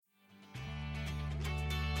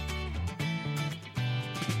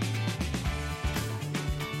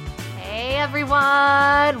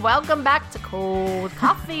everyone. Welcome back to Cold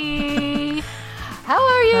Coffee. How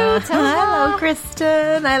are you, Tova? Hello,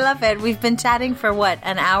 Kristen. I love it. We've been chatting for what,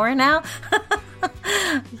 an hour now?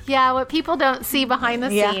 Yeah, what people don't see behind the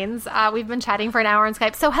scenes. We've been chatting for an hour on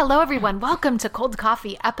Skype. So hello, everyone. Welcome to Cold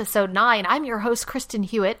Coffee, episode 9. I'm your host, Kristen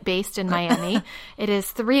Hewitt, based in Miami. It is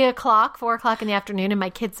 4 o'clock in the afternoon, and my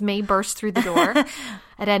kids may burst through the door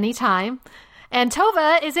at any time. And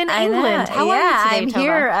Tova is in England. How are you today, I'm Tova?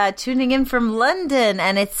 here tuning in from London,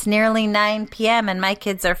 and it's nearly 9 p.m., and my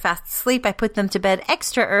kids are fast asleep. I put them to bed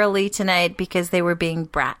extra early tonight because they were being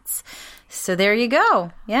brats. So there you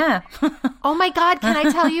go. Yeah. Oh my God, can I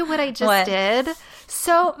tell you what I just did?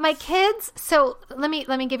 So my kids, let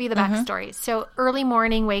me give you the backstory. So early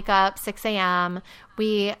morning, wake up, 6 a.m.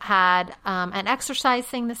 We had an exercise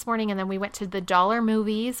thing this morning, and then we went to the dollar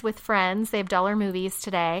movies with friends. They have dollar movies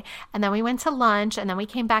today. And then we went to lunch, and then we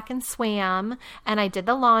came back and swam, and I did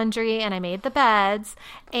the laundry, and I made the beds.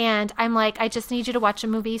 And I'm like, I just need you to watch a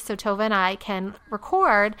movie so Tova and I can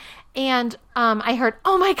record. And I heard,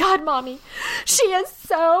 oh my God, Mommy, she is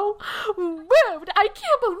so rude. I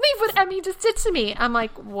can't believe what Emmy just did to me. I'm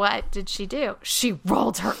like, what did she do? She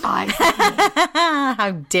rolled her eyes at me.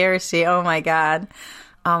 How dare she? Oh my God.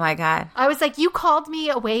 Oh my God. I was like, you called me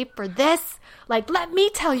away for this? Like, let me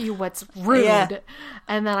tell you what's rude. Yeah.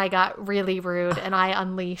 And then I got really rude, and I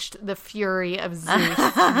unleashed the fury of Zeus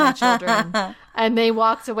on my children. And they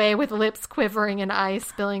walked away with lips quivering and eyes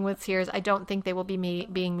spilling with tears. I don't think they will be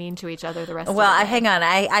being mean to each other the rest of the day. Well, hang on.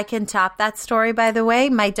 I can top that story, by the way.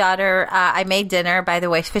 My daughter, I made dinner, by the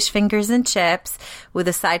way, fish fingers and chips with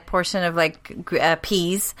a side portion of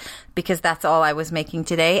peas, because that's all I was making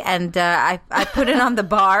today. And I put it on the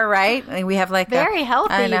bar, right? And we have very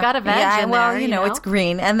healthy. You got a veg in well, there. you know, it's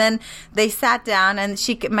green. And then they sat down, and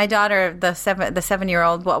my daughter, the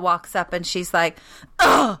 7-year-old, walks up, and she's like,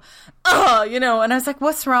 you know, and I was like,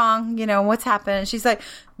 what's wrong? You know, what's happened? And she's like,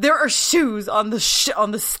 there are shoes on the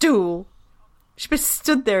stool. She just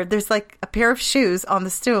stood there. There's like a pair of shoes on the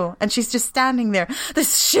stool, and she's just standing there.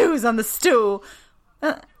 There's shoes on the stool.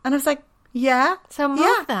 And I was like, yeah. So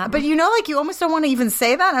move them. But you know, like, you almost don't want to even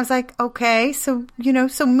say that. And I was like, okay, so, you know,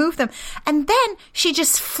 so move them. And then she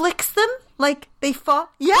just flicks them like they fall.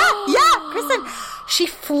 Yeah, Kristen. She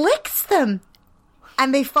flicks them.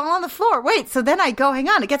 And they fall on the floor. Wait, so then I go, hang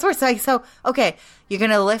on, it gets worse. So, okay, you're going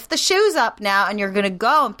to lift the shoes up now, and you're going to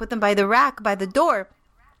go and put them by the rack, by the door.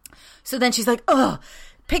 So then she's like,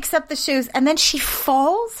 picks up the shoes, and then she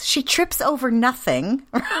falls. She trips over nothing.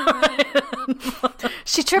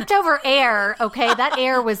 She tripped over air, okay? That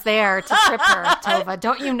air was there to trip her, Tova.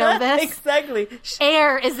 Don't you know this? Exactly.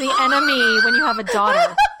 Air is the enemy when you have a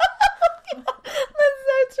daughter. That's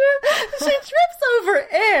so true. She trips over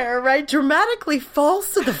air, right? Dramatically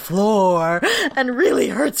falls to the floor and really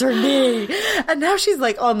hurts her knee. And now she's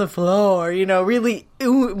like on the floor, you know, really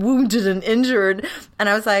wounded and injured. And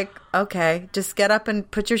I was like, okay, just get up and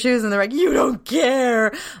put your shoes in. They're like, you don't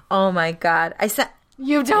care. Oh my God. I said,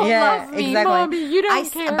 you don't love me, exactly. Mommy. You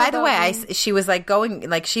don't care. By the way, she was like going,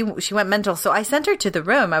 like she went mental. So I sent her to the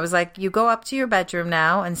room. I was like, you go up to your bedroom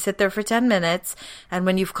now and sit there for 10 minutes. And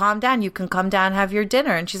when you've calmed down, you can come down and have your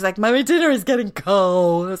dinner. And she's like, my dinner is getting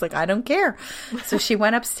cold. I was like, I don't care. So she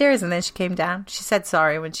went upstairs, and then she came down. She said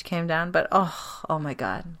sorry when she came down. But oh my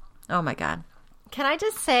God. Oh my God. Can I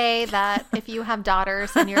just say that if you have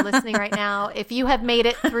daughters and you're listening right now, if you have made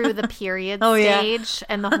it through the period stage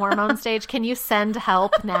and the hormone stage, can you send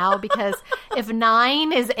help now? Because if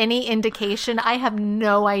 9 is any indication, I have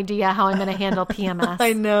no idea how I'm going to handle PMS.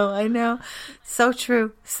 I know. So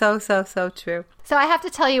true. So true. So I have to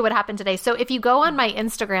tell you what happened today. So if you go on my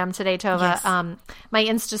Instagram today, Tova, my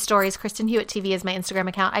Insta stories, Kristen Hewitt TV is my Instagram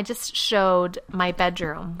account. I just showed my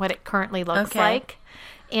bedroom, what it currently looks like.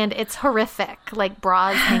 And it's horrific, like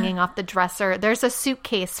bras hanging off the dresser. There's a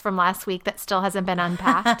suitcase from last week that still hasn't been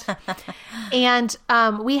unpacked. And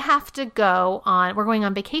we have to we're going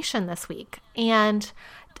on vacation this week. And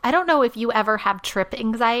I don't know if you ever have trip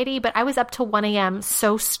anxiety, but I was up till 1 a.m.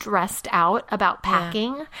 so stressed out about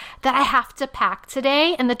packing that I have to pack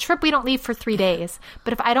today. And the trip, we don't leave for 3 days.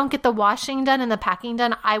 But if I don't get the washing done and the packing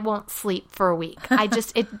done, I won't sleep for a week.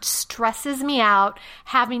 It stresses me out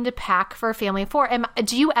having to pack for a family of 4.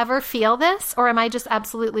 Do you ever feel this, or am I just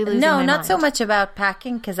absolutely losing my mind? No, not so much about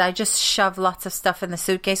packing, because I just shove lots of stuff in the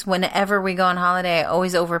suitcase. Whenever we go on holiday, I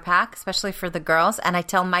always overpack, especially for the girls. And I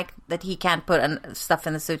tell Mike that he can't put stuff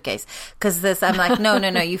in the suitcase suitcase. Because I'm like, no,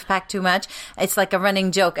 you've packed too much. It's like a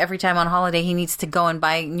running joke. Every time on holiday, he needs to go and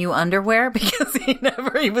buy new underwear because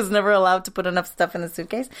he was never allowed to put enough stuff in the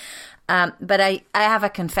suitcase. But I have a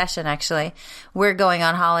confession, actually. We're going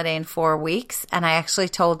on holiday in 4 weeks, and I actually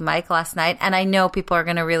told Mike last night, and I know people are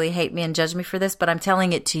going to really hate me and judge me for this, but I'm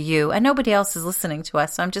telling it to you, and nobody else is listening to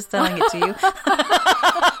us, so I'm just telling it to you.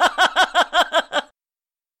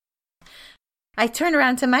 I turned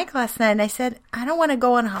around to Mike last night, and I said, I don't want to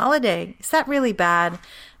go on holiday. Is that really bad?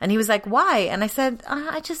 And he was like, why? And I said,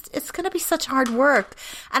 it's going to be such hard work.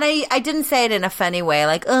 And I didn't say it in a funny way,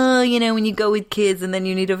 like, when you go with kids and then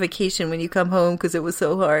you need a vacation when you come home because it was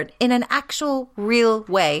so hard. In an actual, real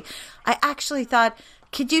way. I actually thought,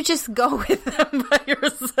 could you just go with them by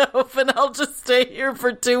yourself and I'll just stay here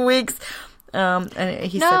for 2 weeks? And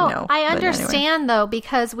he said no. I understand, though,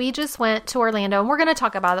 because we just went to Orlando, and we're going to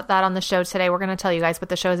talk about that on the show today. We're going to tell you guys what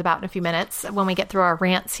the show is about in a few minutes when we get through our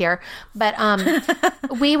rants here. But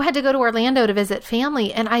we had to go to Orlando to visit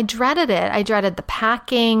family, and I dreaded it. I dreaded the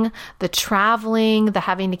packing, the traveling, the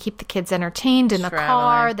having to keep the kids entertained in the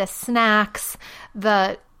car, the snacks,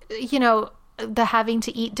 the having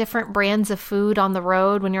to eat different brands of food on the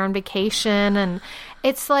road when you're on vacation. And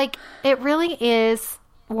it's like, it really is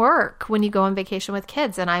work when you go on vacation with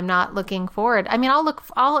kids, and I'm not looking forward. I mean,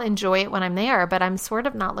 I'll enjoy it when I'm there, but I'm sort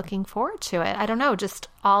of not looking forward to it. I don't know, just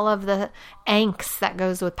all of the angst that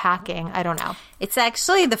goes with packing. I don't know. It's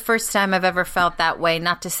actually the first time I've ever felt that way.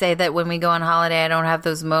 Not to say that when we go on holiday, I don't have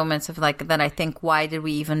those moments of like, then I think, why did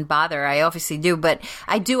we even bother? I obviously do, but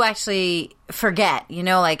I do actually forget,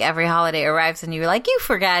 like every holiday arrives and you're like, you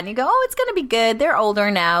forget, and you go, oh, it's going to be good. They're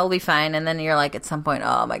older now. It'll be fine. And then you're like, at some point,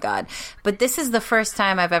 oh my God. But this is the first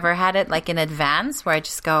time I've ever had it like in advance where I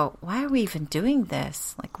just go, why are we even doing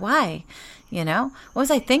this? Like, why? What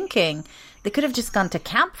was I thinking? They could have just gone to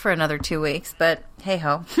camp for another 2 weeks, but hey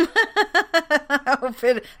ho.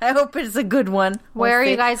 I hope it's a good one. Where are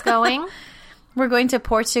you guys going? We're going to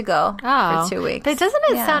Portugal for 2 weeks. Doesn't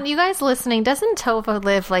it sound? You guys listening? Doesn't Tova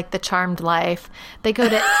live like the charmed life? They go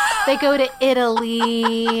to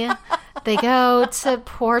Italy. They go to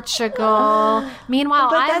Portugal. Meanwhile,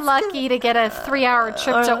 I'm lucky to get a 3-hour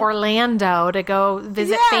trip to Orlando to go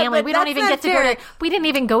visit family. We don't even get to go to. We didn't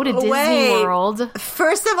even go to Disney World.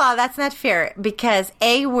 First of all, that's not fair because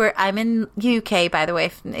I'm in UK, by the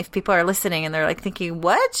way. If people are listening and they're like thinking,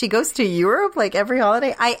 "What? She goes to Europe like every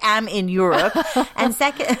holiday?" I am in Europe, and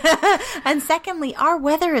secondly, our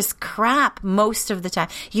weather is crap most of the time.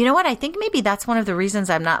 You know what? I think maybe that's one of the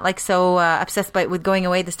reasons I'm not like so obsessed with going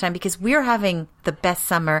away this time because we're having the best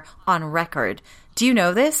summer on record. Do you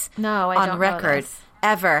know this? No, I don't know this. On record,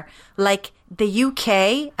 ever. Like the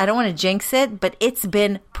UK, I don't want to jinx it, but it's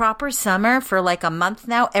been proper summer for like a month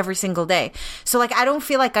now, every single day. So like, I don't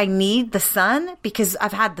feel like I need the sun because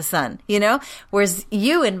I've had the sun, Whereas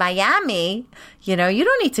you in Miami, you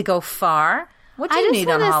don't need to go far. What do you need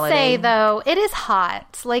on holiday? I just want to say, though, it is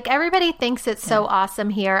hot. Like, everybody thinks it's so awesome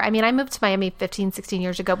here. I mean, I moved to Miami 15, 16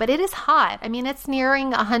 years ago, but it is hot. I mean, it's nearing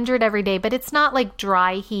 100 every day, but it's not like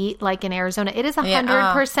dry heat like in Arizona. It is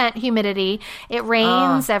 100% humidity. It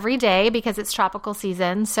rains every day because it's tropical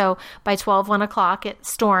season. So by 1 o'clock, it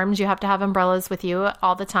storms. You have to have umbrellas with you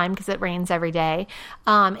all the time because it rains every day.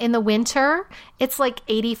 In the winter, it's like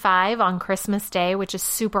 85 on Christmas Day, which is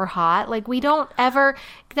super hot. Like, we don't ever...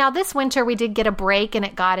 Now, this winter, we did get a break, and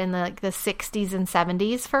it got in the 60s and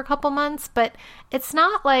 70s for a couple months, but it's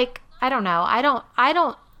not like, I don't know.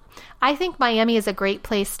 I think Miami is a great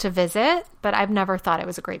place to visit, but I've never thought it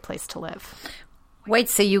was a great place to live. Wait,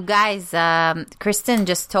 so you guys, Kristen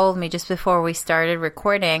just told me just before we started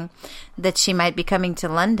recording that she might be coming to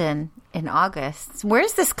London in August. Where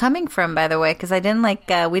is this coming from, by the way? Because I didn't we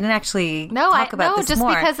didn't actually talk about this just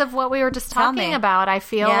more. Because of what we were just talking about. I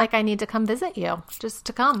feel like I need to come visit you, just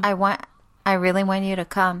to come. I really want you to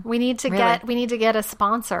come. We need to get a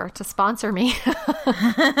sponsor to sponsor me.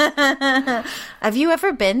 Have you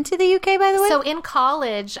ever been to the UK, by the way? So in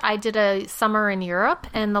college, I did a summer in Europe,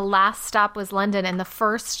 and the last stop was London. And the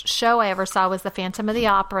first show I ever saw was the Phantom of the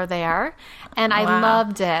Opera there, and I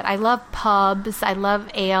loved it. I love pubs. I love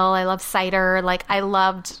ale. I love cider. Like I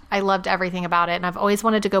loved everything about it. And I've always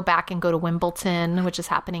wanted to go back and go to Wimbledon, which is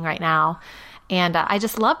happening right now. And I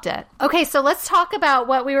just loved it. Okay, so let's talk about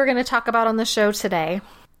what we were going to talk about on the show today.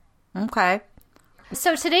 Okay.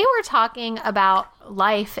 So today we're talking about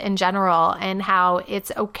life in general and how it's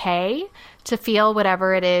okay to feel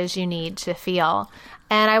whatever it is you need to feel.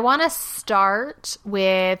 And I want to start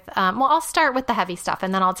with, I'll start with the heavy stuff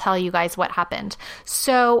and then I'll tell you guys what happened.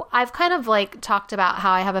 So I've kind of like talked about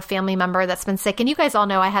how I have a family member that's been sick, and you guys all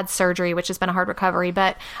know I had surgery, which has been a hard recovery.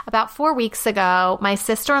 But about 4 weeks ago, my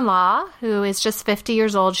sister-in-law, who is just 50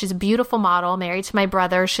 years old, she's a beautiful model, married to my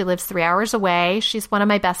brother. She lives 3 hours away. She's one of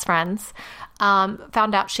my best friends,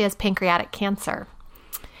 found out she has pancreatic cancer.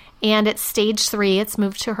 And it's stage 3. It's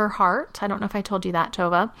moved to her heart. I don't know if I told you that,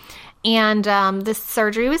 Tova. And this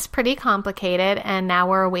surgery was pretty complicated, and now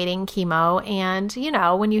we're awaiting chemo. And, you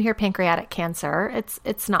know, when you hear pancreatic cancer,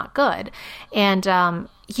 it's not good. And,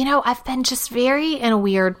 you know, I've been just very in a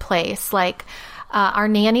weird place. Like, our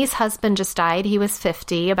nanny's husband just died. He was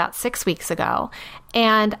 50 about 6 weeks ago.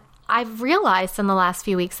 And I've realized in the last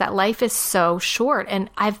few weeks that life is so short, and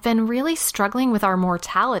I've been really struggling with our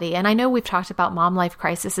mortality. And I know we've talked about mom life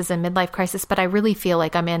crisis and midlife crisis, but I really feel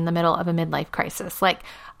like I'm in the middle of a midlife crisis. Like,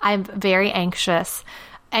 I'm very anxious.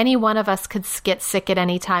 Any one of us could get sick at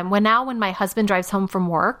any time. When my husband drives home from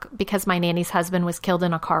work, because my nanny's husband was killed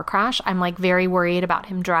in a car crash, I'm like very worried about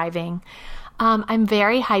him driving. I'm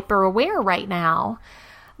very hyper aware right now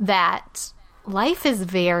that life is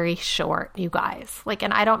very short, you guys. Like,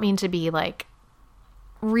 and I don't mean to be like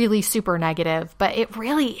really super negative, but it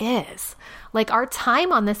really is. Like, our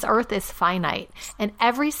time on this earth is finite, and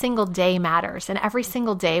every single day matters. And every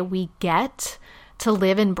single day we get to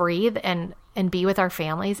live and breathe and be with our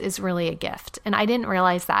families is really a gift. And I didn't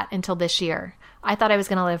realize that until this year. I thought I was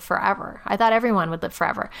going to live forever. I thought everyone would live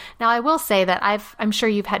forever. Now, I will say that I'm sure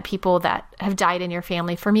you've had people that have died in your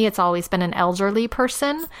family. For me, it's always been an elderly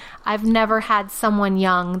person. I've never had someone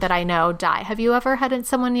young that I know die. Have you ever had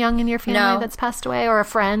someone young in your family that's passed away, or a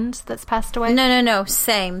friend that's passed away? No.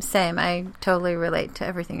 Same. I totally relate to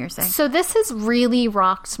everything you're saying. So this has really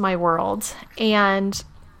rocked my world, and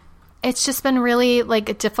it's just been really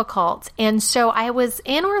like difficult. And so I was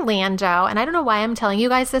in Orlando, and I don't know why I'm telling you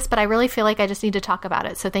guys this, but I really feel like I just need to talk about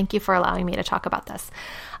it. So thank you for allowing me to talk about this.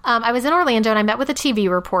 I was in Orlando, and I met with a TV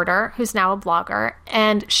reporter who's now a blogger,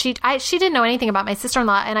 and she didn't know anything about my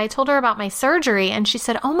sister-in-law, and I told her about my surgery, and she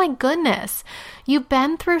said, "Oh my goodness, you've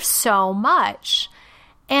been through so much."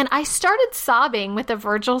 And I started sobbing with a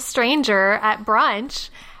Virgil stranger at brunch,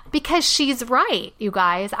 because she's right, you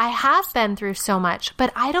guys. I have been through so much,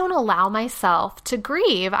 but I don't allow myself to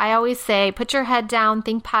grieve. I always say, put your head down,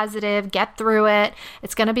 think positive, get through it.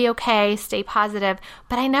 It's going to be okay, stay positive.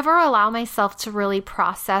 But I never allow myself to really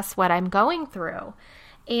process what I'm going through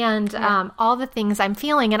and all the things I'm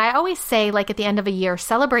feeling. And I always say, like, at the end of a year,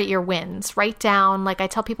 celebrate your wins. Write down, like I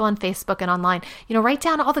tell people on Facebook and online, you know, write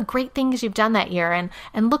down all the great things you've done that year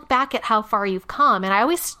and look back at how far you've come. And I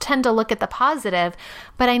always tend to look at the positive,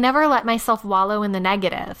 but I never let myself wallow in the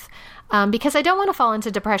negative. Because I don't want to fall into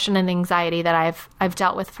depression and anxiety that I've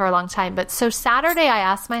dealt with for a long time. But so Saturday, I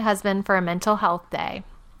asked my husband for a mental health day.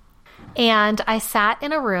 And I sat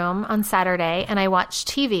in a room on Saturday, and I watched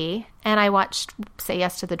TV, and I watched Say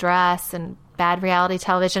Yes to the Dress and bad reality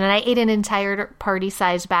television, and I ate an entire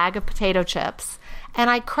party-sized bag of potato chips. And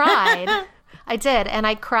I cried. I did. And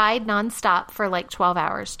I cried nonstop for like 12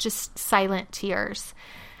 hours, just silent tears.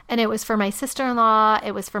 And it was for my sister-in-law.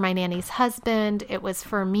 It was for my nanny's husband. It was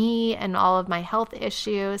for me and all of my health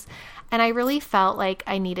issues. And I really felt like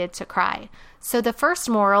I needed to cry. So the first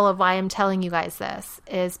moral of why I'm telling you guys this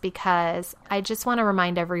is because I just want to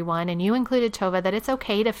remind everyone, and you included, Tova, that it's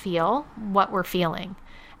okay to feel what we're feeling.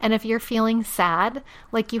 And if you're feeling sad,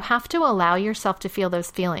 like, you have to allow yourself to feel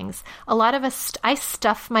those feelings. A lot of us, I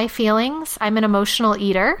stuff my feelings. I'm an emotional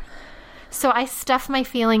eater. So I stuff my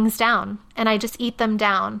feelings down, and I just eat them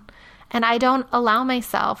down. And I don't allow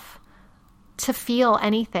myself to feel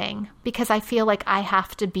anything because I feel like I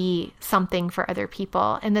have to be something for other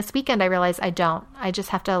people. And this weekend I realized I don't. I just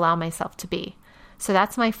have to allow myself to be. So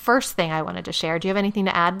that's my first thing I wanted to share. Do you have anything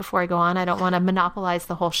to add before I go on? I don't want to monopolize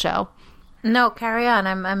the whole show. No, carry on.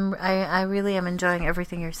 I really am enjoying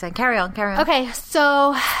everything you're saying. Carry on. Okay,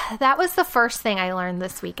 so that was the first thing I learned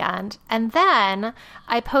this weekend. And then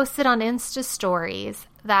I posted on Insta stories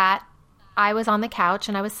that I was on the couch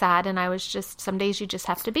and I was sad, and I was just, some days you just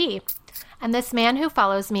have to be. And this man who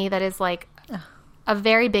follows me that is like a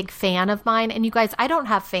very big fan of mine, and you guys, I don't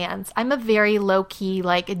have fans. I'm a very low-key,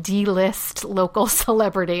 like, D-list local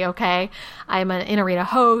celebrity, okay? I'm an in-arena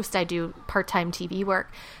host. I do part-time TV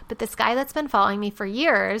work. But this guy that's been following me for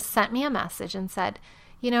years sent me a message and said,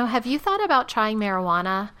 you know, have you thought about trying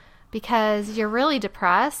marijuana? Because you're really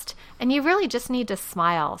depressed, and you really just need to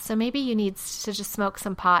smile. So maybe you need to just smoke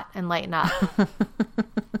some pot and lighten up.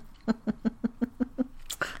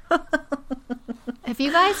 If you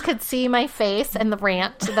guys could see my face and the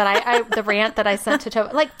rant that I sent to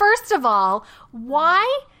Tova. Like, first of all,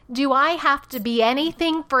 why do I have to be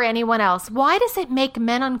anything for anyone else? Why does it make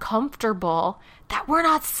men uncomfortable that we're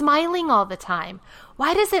not smiling all the time?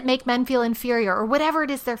 Why does it make men feel inferior or whatever it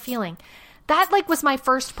is they're feeling? That was my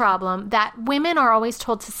first problem, that women are always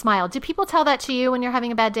told to smile. Do people tell that to you when you're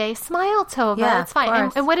having a bad day? Smile, Tova. Yeah, it's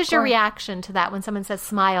fine. And what is your reaction to that when someone says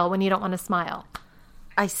smile when you don't want to smile?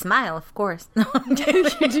 I smile, of course.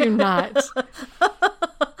 You do not.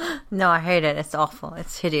 No, I hate it. It's awful.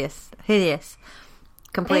 It's hideous. Hideous.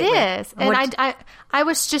 Completely. It is. And I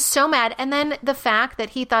was just so mad. And then the fact that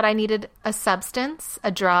he thought I needed a substance,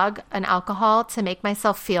 a drug, an alcohol to make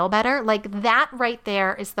myself feel better. Like, that right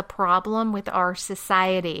there is the problem with our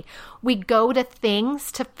society. We go to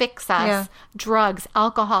things to fix us, drugs,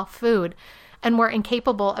 alcohol, food. And we're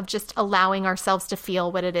incapable of just allowing ourselves to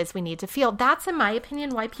feel what it is we need to feel. That's, in my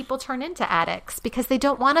opinion, why people turn into addicts, because they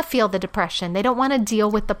don't want to feel the depression. They don't want to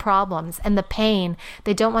deal with the problems and the pain.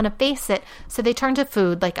 They don't want to face it. So they turn to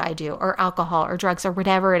food like I do, or alcohol or drugs or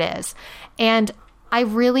whatever it is. And I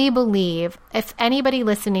really believe if anybody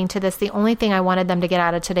listening to this, the only thing I wanted them to get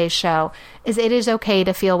out of today's show is it is okay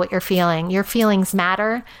to feel what you're feeling. Your feelings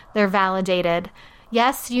matter. They're validated.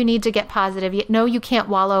 Yes, you need to get positive. No, you can't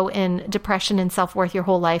wallow in depression and self-worth your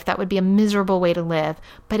whole life. That would be a miserable way to live.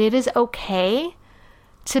 But it is okay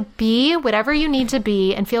to be whatever you need to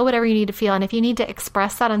be and feel whatever you need to feel. And if you need to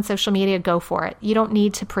express that on social media, go for it. You don't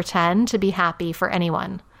need to pretend to be happy for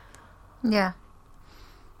anyone. Yeah,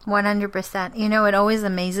 100%. You know, it always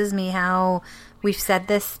amazes me how we've said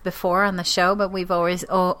this before on the show, but we've always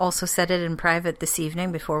also said it in private this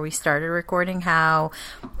evening before we started recording, how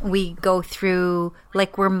we go through,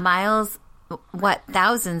 like, we're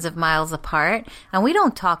thousands of miles apart, and we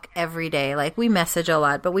don't talk every day. Like, we message a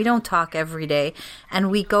lot, but we don't talk every day. And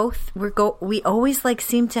we always like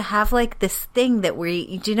seem to have like this thing that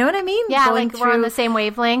do you know what I mean? Yeah, like we're on the same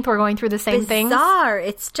wavelength. We're going through the same things. Bizarre.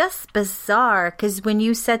 It's just bizarre. Because when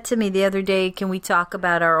you said to me the other day, can we talk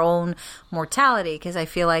about our own mortality? Because I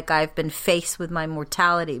feel like I've been faced with my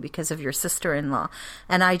mortality because of your sister-in-law.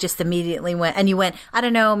 And I just immediately went, and you went, I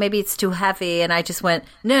don't know, maybe it's too heavy. And I just went,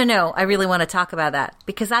 no, I really want to talk about that,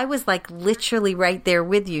 because I was like literally right there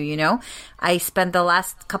with you. You know, I spent the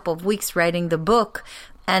last couple of weeks writing the book,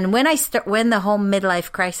 and when the whole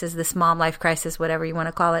midlife crisis, this mom life crisis, whatever you want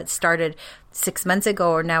to call it, started 6 months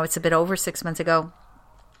ago, or now it's a bit over 6 months ago,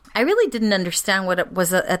 I really didn't understand what it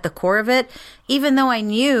was at the core of it, even though I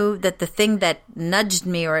knew that the thing that nudged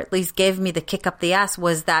me, or at least gave me the kick up the ass,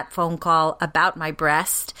 was that phone call about my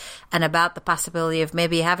breast and about the possibility of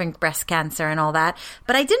maybe having breast cancer and all that.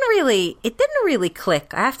 But it didn't really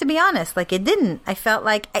click. I have to be honest. Like, it didn't. I felt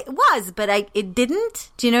like it was, but it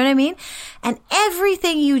didn't. Do you know what I mean? And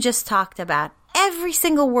everything you just talked about, every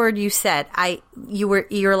single word you said,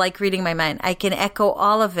 you're like reading my mind. I can echo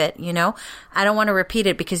all of it, you know. I don't want to repeat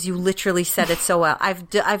it because you literally said it so well. I've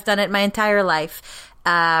done it my entire life.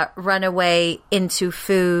 Run away into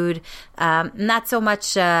food. Not so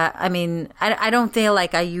much, I don't feel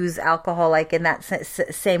like I use alcohol like in that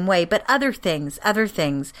same way, but other things,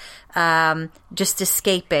 just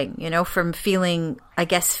escaping, you know, from feeling, I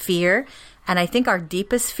guess, fear. And I think our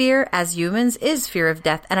deepest fear as humans is fear of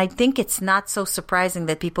death. And I think it's not so surprising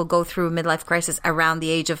that people go through a midlife crisis around the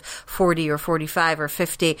age of 40 or 45 or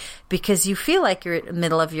 50, because you feel like you're in the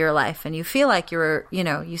middle of your life, and you feel like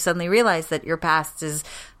you suddenly realize that your past is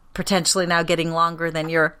potentially now getting longer than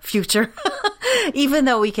your future, even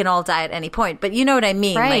though we can all die at any point. But you know what I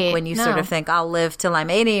mean? Right. Like, when you sort of think, I'll live till I'm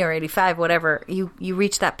 80 or 85, whatever, you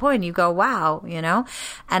reach that point, you go, wow, you know,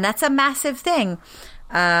 and that's a massive thing.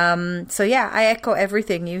 So yeah, I echo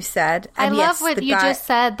everything you said. And I love what you just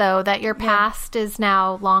said, though, that your past is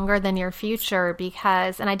now longer than your future,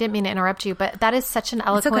 because, and I didn't mean to interrupt you, but that is such an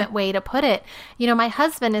eloquent way to put it. You know, my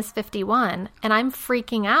husband is 51 and I'm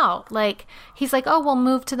freaking out. Like, he's like, oh, we'll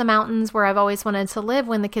move to the mountains where I've always wanted to live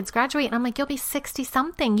when the kids graduate. And I'm like, you'll be 60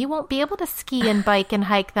 something. You won't be able to ski and bike and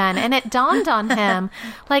hike then. And it dawned on him.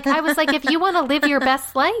 Like, I was like, if you want to live your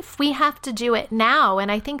best life, we have to do it now.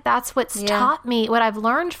 And I think that's what's taught me, what I've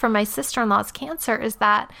learned from my sister-in-law's cancer, is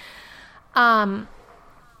that,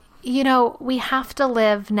 you know, we have to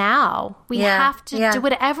live now. We have to do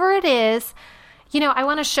whatever it is. You know, I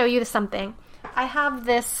want to show you something. I have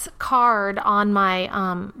this card on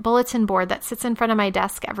my bulletin board that sits in front of my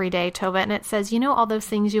desk every day, Tova, and it says, you know, all those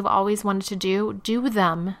things you've always wanted to do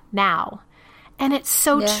them now. And it's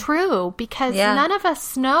so true, because none of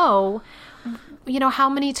us know how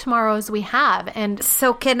many tomorrows we have. And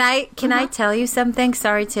so can I tell you something?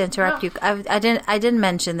 Sorry to interrupt you. I didn't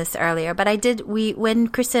mention this earlier, but I did. When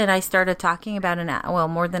Krista and I started talking about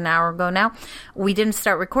more than an hour ago now, we didn't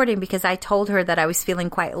start recording because I told her that I was feeling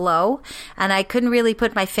quite low and I couldn't really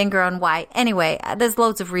put my finger on why. Anyway, there's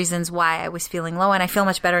loads of reasons why I was feeling low, and I feel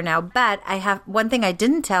much better now. But I have one thing I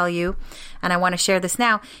didn't tell you, and I want to share this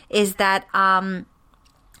now, is that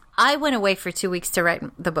I went away for 2 weeks to write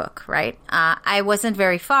the book, right? I wasn't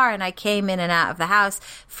very far, and I came in and out of the house.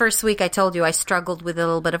 First week, I told you I struggled with a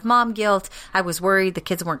little bit of mom guilt. I was worried the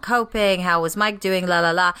kids weren't coping. How was Mike doing? La,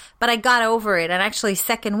 la, la. But I got over it. And actually,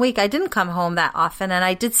 second week, I didn't come home that often, and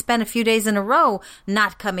I did spend a few days in a row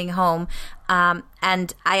not coming home.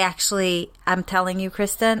 And I'm telling you,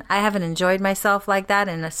 Kristen, I haven't enjoyed myself like that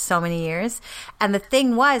in so many years. And the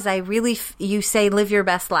thing was, you say live your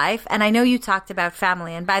best life. And I know you talked about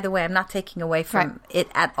family. And by the way, I'm not taking away from it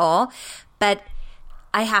at all. But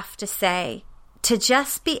I have to say, to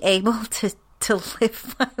just be able to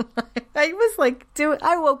live my life. I was like,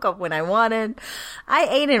 I woke up when I wanted. I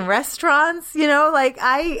ate in restaurants,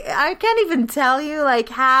 I can't even tell you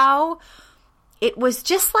how it was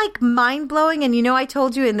just mind-blowing. And I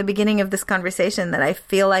told you in the beginning of this conversation that I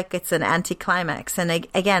feel like it's an anticlimax. And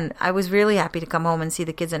again, I was really happy to come home and see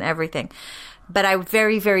the kids and everything. But I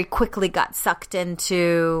very, very quickly got sucked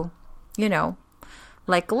into,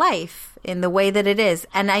 life in the way that it is.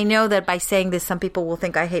 And I know that by saying this, some people will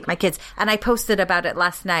think I hate my kids. And I posted about it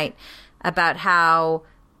last night, about how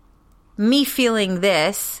me feeling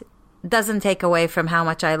this doesn't take away from how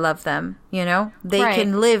much I love them. They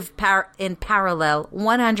can live in parallel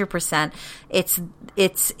 100%.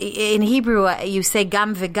 It's in Hebrew, you say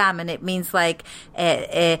gam v'gam, and it means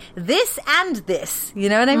this and this. You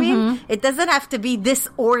know what I mean? It doesn't have to be this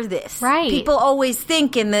or this. Right. People always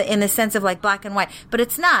think in the sense of black and white, but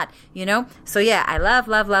it's not, So yeah, I love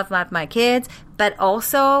my kids, but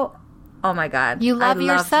also, oh my God. You love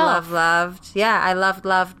yourself. Loved. Yeah, I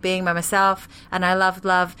loved being by myself, and I loved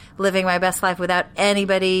living my best life without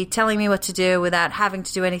anybody telling me what to do, without having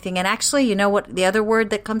to do anything. And actually, you know what? The other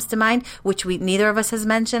word that comes to mind, which neither of us has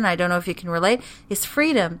mentioned, I don't know if you can relate, is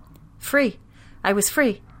freedom. Free. I was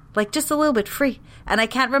free. Just a little bit free. And I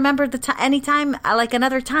can't remember any time,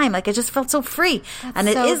 another time. I just felt so free. That's and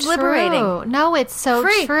it so is liberating. No, it's so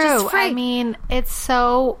free, true. just free. I mean, it's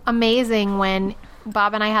so amazing when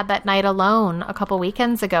Bob and I had that night alone a couple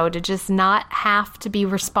weekends ago to just not have to be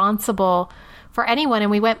responsible for anyone.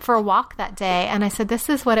 And we went for a walk that day, and I said, this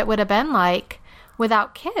is what it would have been like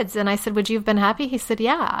without kids. And I said, would you have been happy? He said,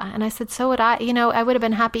 yeah. And I said, so would I. I would have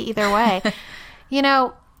been happy either way.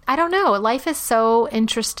 I don't know. Life is so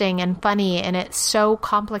interesting and funny, and it's so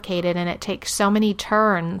complicated, and it takes so many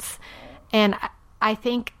turns. And I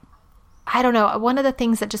think, I don't know, one of the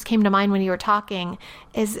things that just came to mind when you were talking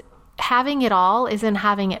is having it all isn't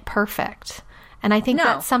having it perfect. And I think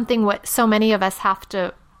that's something what so many of us have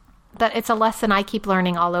to, that it's a lesson I keep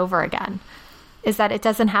learning all over again, is that it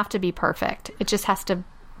doesn't have to be perfect. It just has to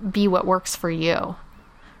be what works for you.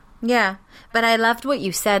 Yeah. But I loved what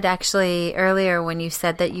you said actually earlier when you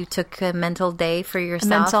said that you took a mental day for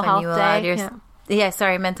yourself. Mental health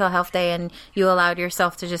day. Mental health day, and you allowed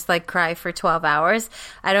yourself to just cry for 12 hours.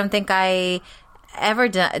 I don't think I ever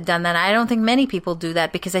done that. I don't think many people do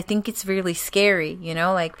that because I think it's really scary,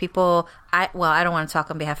 people, I don't want to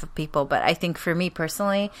talk on behalf of people, but I think for me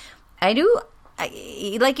personally,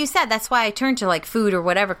 like you said, that's why I turn to food or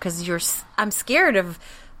whatever, because I'm scared of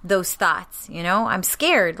those thoughts, I'm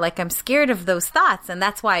scared, I'm scared of those thoughts. And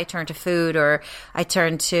that's why I turn to food, or I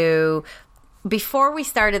turn to, before we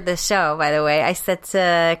started this show, by the way, I said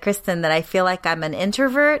to Kristen that I feel like I'm an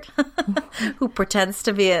introvert who pretends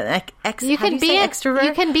to be an extrovert.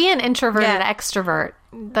 You can be an introverted extrovert.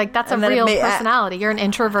 That's a real personality. You're an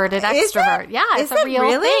introverted extrovert. Yeah, it's a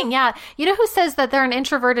real thing. Yeah. You know who says that they're an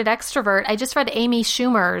introverted extrovert? I just read Amy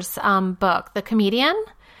Schumer's book, The Comedian.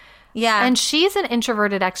 Yeah. And she's an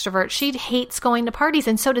introverted extrovert. She hates going to parties,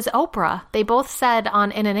 and so does Oprah. They both said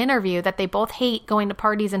in an interview that they both hate going to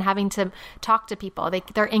parties and having to talk to people.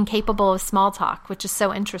 They're incapable of small talk, which is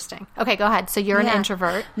so interesting. Okay, go ahead. So you're an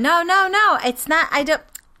introvert. No. It's not.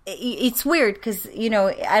 It's weird because,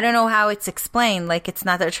 I don't know how it's explained. It's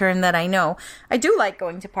not a term that I know. I do like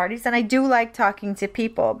going to parties, and I do like talking to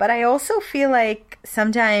people. But I also feel like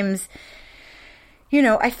sometimes,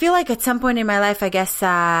 I feel like at some point in my life, I guess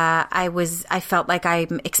I felt like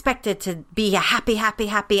I'm expected to be a happy,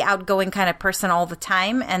 outgoing kind of person all the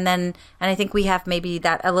time. And I think we have maybe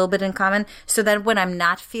that a little bit in common. So that when I'm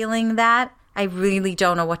not feeling that, I really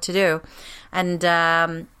don't know what to do. And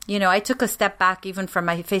I took a step back even from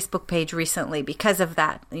my Facebook page recently because of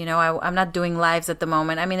that. I'm not doing lives at the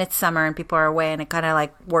moment. I mean, it's summer and people are away and it kind of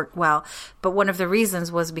like worked well. But one of the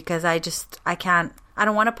reasons was because I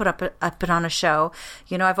don't want to put on a show.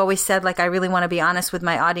 I've always said, like, I really want to be honest with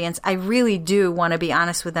my audience. I really do want to be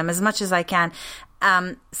honest with them as much as I can.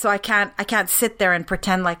 So I can't sit there and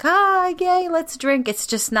pretend like, yay, let's drink. It's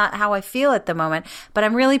just not how I feel at the moment. But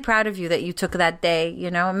I'm really proud of you that you took that day,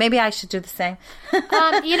 maybe I should do the same.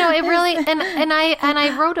 It really, and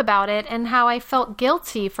I wrote about it and how I felt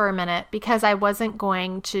guilty for a minute because I wasn't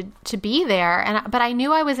going to be there. But I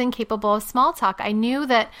knew I was incapable of small talk. I knew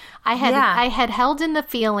that I had held in the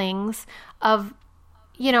feelings of,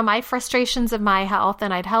 my frustrations of my health,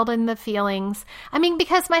 and I'd held in the feelings. I mean,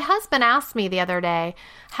 because my husband asked me the other day,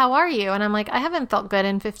 how are you? And I'm like, I haven't felt good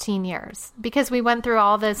in 15 years because we went through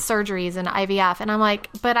all the surgeries and IVF. And I'm like,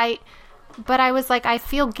 but I was like, I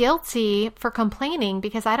feel guilty for complaining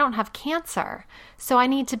because I don't have cancer. So I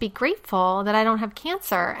need to be grateful that I don't have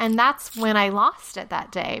cancer. And that's when I lost it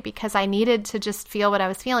that day because I needed to just feel what I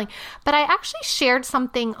was feeling. But I actually shared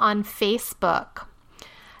something on Facebook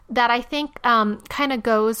that I think kind of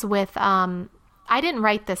goes with, I didn't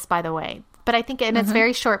write this, by the way, but I think, and it's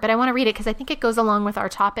very short, but I want to read it because I think it goes along with our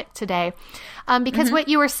topic today. Because what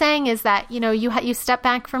you were saying is that, you step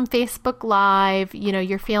back from Facebook Live,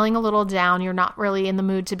 you're feeling a little down. You're not really in the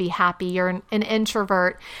mood to be happy. You're an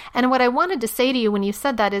introvert. And what I wanted to say to you when you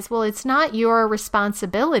said that is, well, it's not your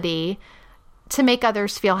responsibility to make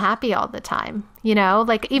others feel happy all the time.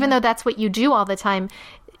 Like, even though that's what you do all the time,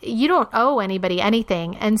 you don't owe anybody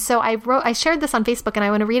anything. And so I shared this on Facebook, and I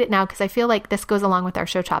want to read it now because I feel like this goes along with our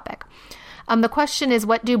show topic. The question is,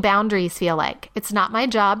 what do boundaries feel like? It's not my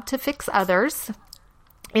job to fix others.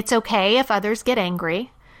 It's okay if others get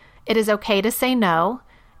angry. It is okay to say no.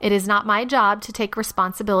 It is not my job to take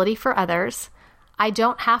responsibility for others. I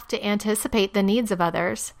don't have to anticipate the needs of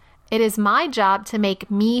others. It is my job to make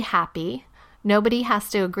me happy. Nobody has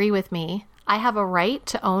to agree with me. I have a right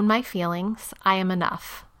to own my feelings. I am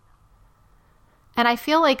enough. And I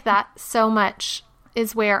feel like that so much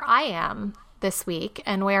is where I am this week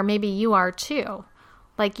and where maybe you are too.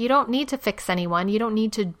 Like, you don't need to fix anyone. You don't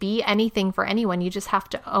need to be anything for anyone. You just have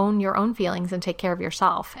to own your own feelings and take care of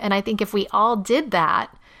yourself. And I think if we all did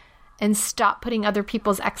that and stop putting other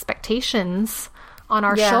people's expectations on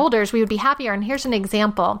our shoulders, we would be happier. And here's an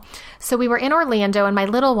example. So we were in Orlando, and my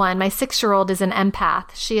little one, my 6-year-old, is an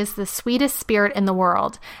empath. She is the sweetest spirit in the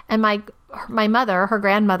world. And my mother, her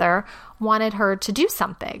grandmother, wanted her to do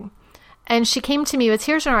something. And she came to me with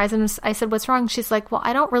tears in her eyes, and I said, what's wrong? She's like, well,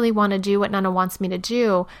 I don't really want to do what Nana wants me to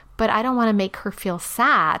do, but I don't want to make her feel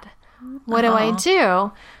sad. What do I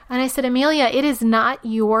do? And I said, Amelia, it is not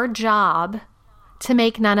your job to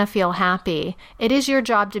make Nana feel happy. It is your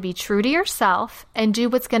job to be true to yourself and do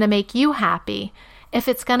what's going to make you happy. If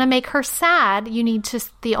it's going to make her sad,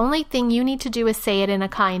 the only thing you need to do is say it in a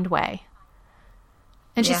kind way.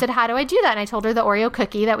 And she said, how do I do that? And I told her the Oreo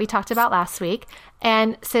cookie that we talked about last week,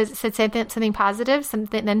 and said something positive,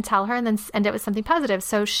 then tell her, and then end it with something positive.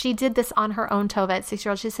 So she did this on her own, Tova, at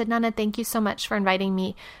 6-year-old. She said, Nana, thank you so much for inviting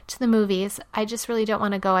me to the movies. I just really don't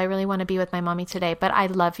want to go. I really want to be with my mommy today, but I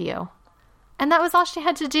love you. And that was all she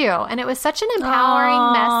had to do. And it was such an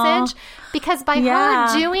empowering message because by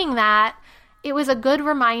her doing that, it was a good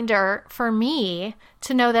reminder for me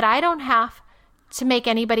to know that I don't have to make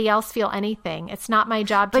anybody else feel anything. It's not my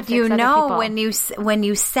job to fix other people. But when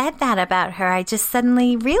you said that about her, I just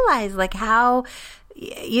suddenly realized like how,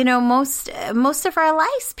 most of our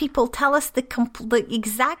lives, people tell us the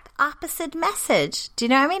exact opposite message. Do you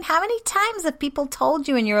know what I mean? How many times have people told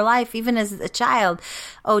you in your life, even as a child,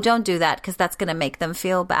 oh, don't do that because that's going to make them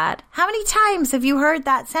feel bad? How many times have you heard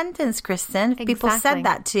that sentence, Kristen? Exactly. People said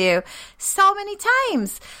that to you so many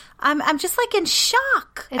times. I'm just like in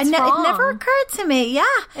shock. It never occurred to me. Yeah,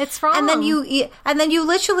 it's wrong. And then you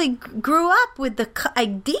literally grew up with the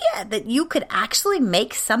idea that you could actually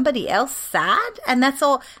make somebody else sad, and that's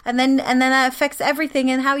all. And then that affects everything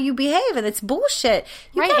in how you behave, and it's bullshit.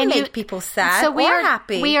 You can't make people sad or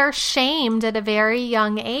happy. We are shamed at a very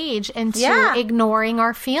young age into ignoring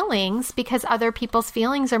our feelings because other people's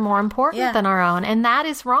feelings are more important than our own, and that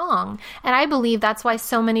is wrong. And I believe that's why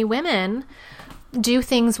so many women do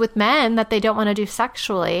things with men that they don't want to do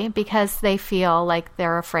sexually because they feel like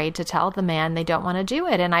they're afraid to tell the man they don't want to do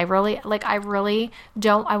it. And I really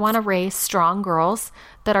don't. I want to raise strong girls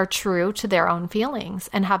that are true to their own feelings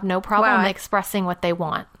and have no problem expressing what they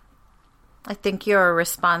want. I think your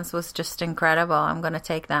response was just incredible. I'm going to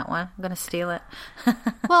take that one. I'm going to steal it.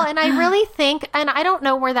 Well, and I really think, and I don't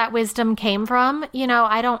know where that wisdom came from.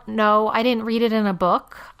 I don't know. I didn't read it in a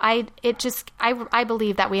book. I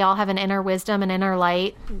believe that we all have an inner wisdom, an inner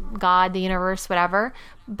light, God, the universe, whatever.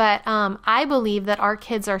 But I believe that our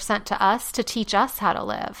kids are sent to us to teach us how to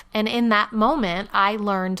live. And in that moment, I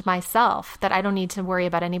learned myself that I don't need to worry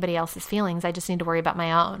about anybody else's feelings. I just need to worry about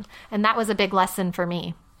my own. And that was a big lesson for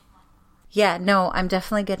me. Yeah, no, I'm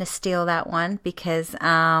definitely going to steal that one because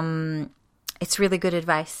it's really good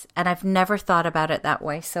advice. And I've never thought about it that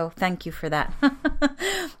way. So thank you for that.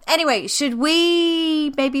 Anyway, should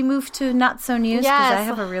we maybe move to Not So News? Because Yes. I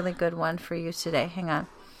have a really good one for you today. Hang on.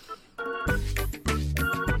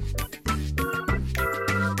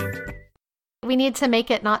 We need to make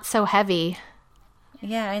it not so heavy.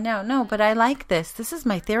 Yeah, I know. No, but I like this. This is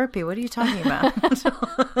my therapy. What are you talking about?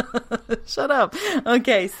 Shut up.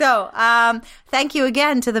 Okay, so thank you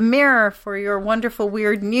again to the Mirror for your wonderful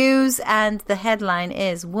weird news. And the headline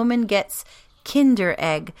is Woman Gets Kinder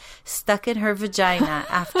Egg Stuck in Her Vagina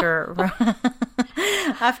After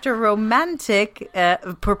romantic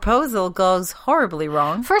proposal goes horribly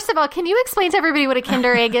wrong. First of all, can you explain to everybody what a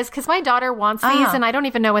Kinder Egg is? Because my daughter wants these and I don't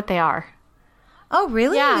even know what they are. Oh,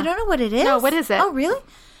 really? Yeah. You don't know what it is? No, what is it? Oh, really?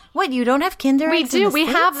 What, you don't have Kinder eggs? We do. In the We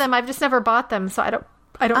States? have them. I've just never bought them, so I don't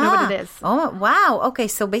know what it is. Oh, wow. Okay,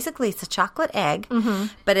 so basically it's a chocolate egg,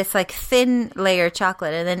 but it's like thin layer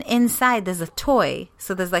chocolate, and then inside there's a toy.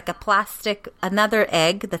 So there's like another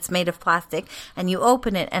egg that's made of plastic, and you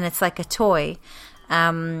open it, and it's like a toy.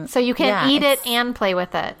 So you can eat it and play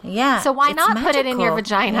with it. Yeah. So why it's not put it in your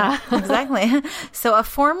magical. vagina? Yeah, exactly. So a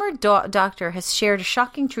former doctor has shared a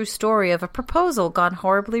shocking true story of a proposal gone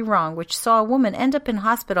horribly wrong, which saw a woman end up in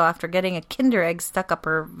hospital after getting a Kinder egg stuck up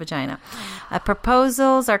her vagina.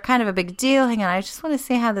 Proposals are kind of a big deal. Hang on, I just want to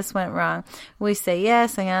see how this went wrong. We say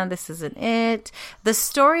yes, hang on, this isn't it. The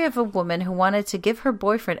story of a woman who wanted to give her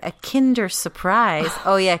boyfriend a Kinder surprise.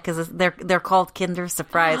 Oh yeah, because they're called Kinder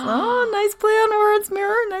Surprise. Oh, nice play on words.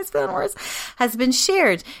 Mirror, nice play on words, has been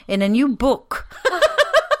shared in a new book. It's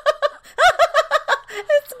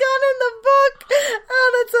gone in the book.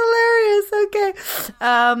 Oh, that's hilarious. Okay.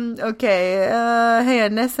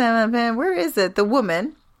 Hang on. Where is it? The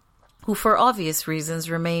woman, who for obvious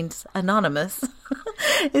reasons remains anonymous,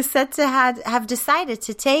 is said to have decided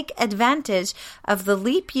to take advantage of the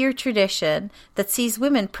leap year tradition that sees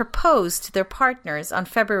women propose to their partners on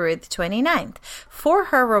February the 29th. For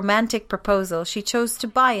her romantic proposal, she chose to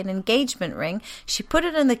buy an engagement ring. She put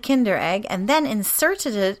it in the Kinder egg and then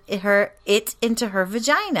inserted it into her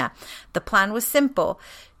vagina. The plan was simple.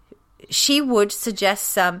 She would suggest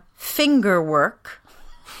some finger work.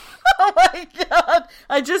 Oh my God.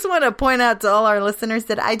 I just want to point out to all our listeners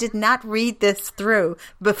that I did not read this through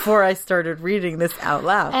before I started reading this out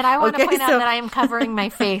loud. And I want to point out that I am covering my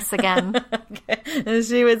face again. Okay. And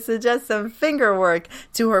she would suggest some finger work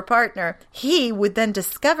to her partner. He would then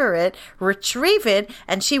discover it, retrieve it,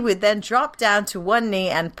 and she would then drop down to one knee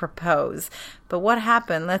and propose. But what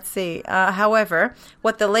happened? Let's see. However,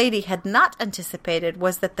 what the lady had not anticipated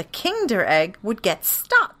was that the Kinder egg would get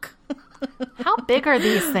stuck. How big are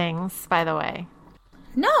these things, by the way?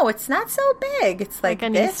 No, it's not so big. It's like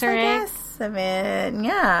an this, Easter I egg? guess. I mean,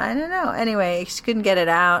 yeah, I don't know. Anyway, she couldn't get it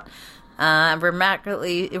out.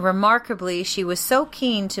 Remarkably, she was so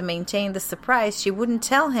keen to maintain the surprise, she wouldn't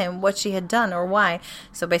tell him what she had done or why.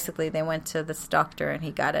 So basically, they went to this doctor and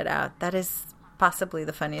he got it out. That is possibly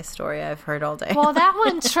the funniest story I've heard all day. Well, that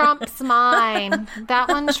one trumps mine. That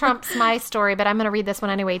one trumps my story, but I'm going to read this one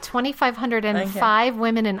anyway. 2,505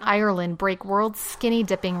 women in Ireland break world skinny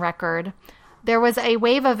dipping record. There was a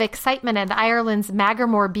wave of excitement at Ireland's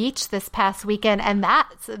Magermore Beach this past weekend, and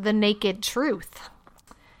that's the naked truth.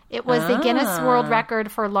 It was the Guinness World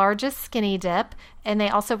Record for largest skinny dip, and they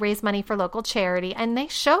also raised money for local charity. And they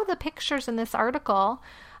show the pictures in this article.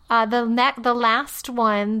 The last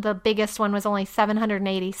one, the biggest one, was only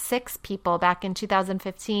 786 people back in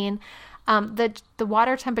 2015. The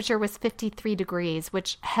water temperature was 53 degrees,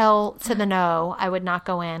 which hell to the no. I would not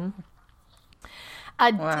go in.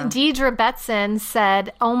 Wow. Deidre Betson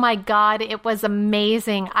said, "Oh my God, it was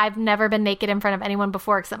amazing. I've never been naked in front of anyone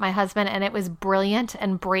before except my husband, and it was brilliant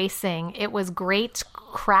and bracing. It was great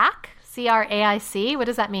crack." C-R-A-I-C? What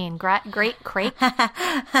does that mean? Great crack?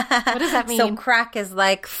 What does that mean? So crack is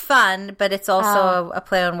like fun, but it's also a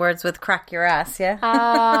play on words with crack your ass, yeah? Oh,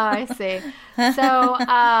 I see. So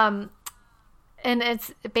And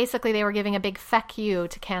it's basically they were giving a big feck you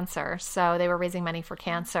to cancer. So they were raising money for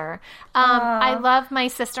cancer. I love my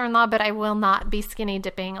sister-in-law, but I will not be skinny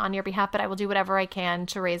dipping on your behalf, but I will do whatever I can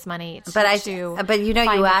to raise money But you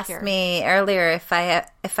asked me earlier if I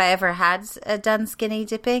ever had done skinny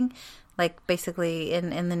dipping, like basically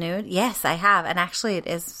in the nude. Yes, I have. And actually it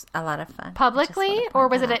is a lot of fun. Publicly? Or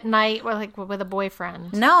was it at night or like with a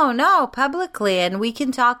boyfriend? No, publicly. And we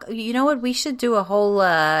can talk. You know what? We should do a whole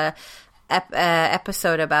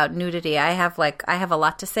episode about nudity. I have a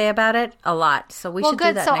lot to say about it. A lot. So we should do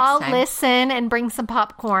that next time. So I'll listen and bring some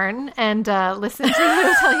popcorn and listen to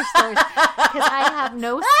you tell your stories. Because I have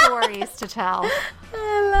no stories to tell.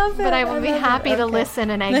 I love it. But I will be happy to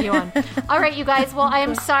listen and egg you on. All right, you guys. Well, I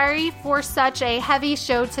am sorry for such a heavy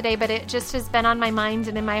show today, but it just has been on my mind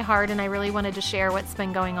and in my heart, and I really wanted to share what's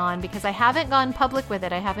been going on because I haven't gone public with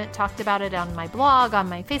it. I haven't talked about it on my blog, on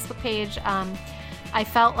my Facebook page. I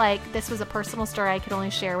felt like this was a personal story I could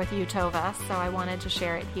only share with you, Tova, so I wanted to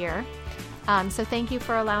share it here. So thank you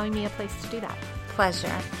for allowing me a place to do that.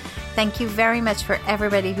 Pleasure. Thank you very much for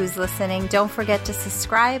everybody who's listening. Don't forget to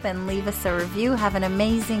subscribe and leave us a review. Have an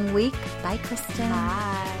amazing week. Bye, Kristen.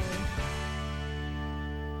 Bye.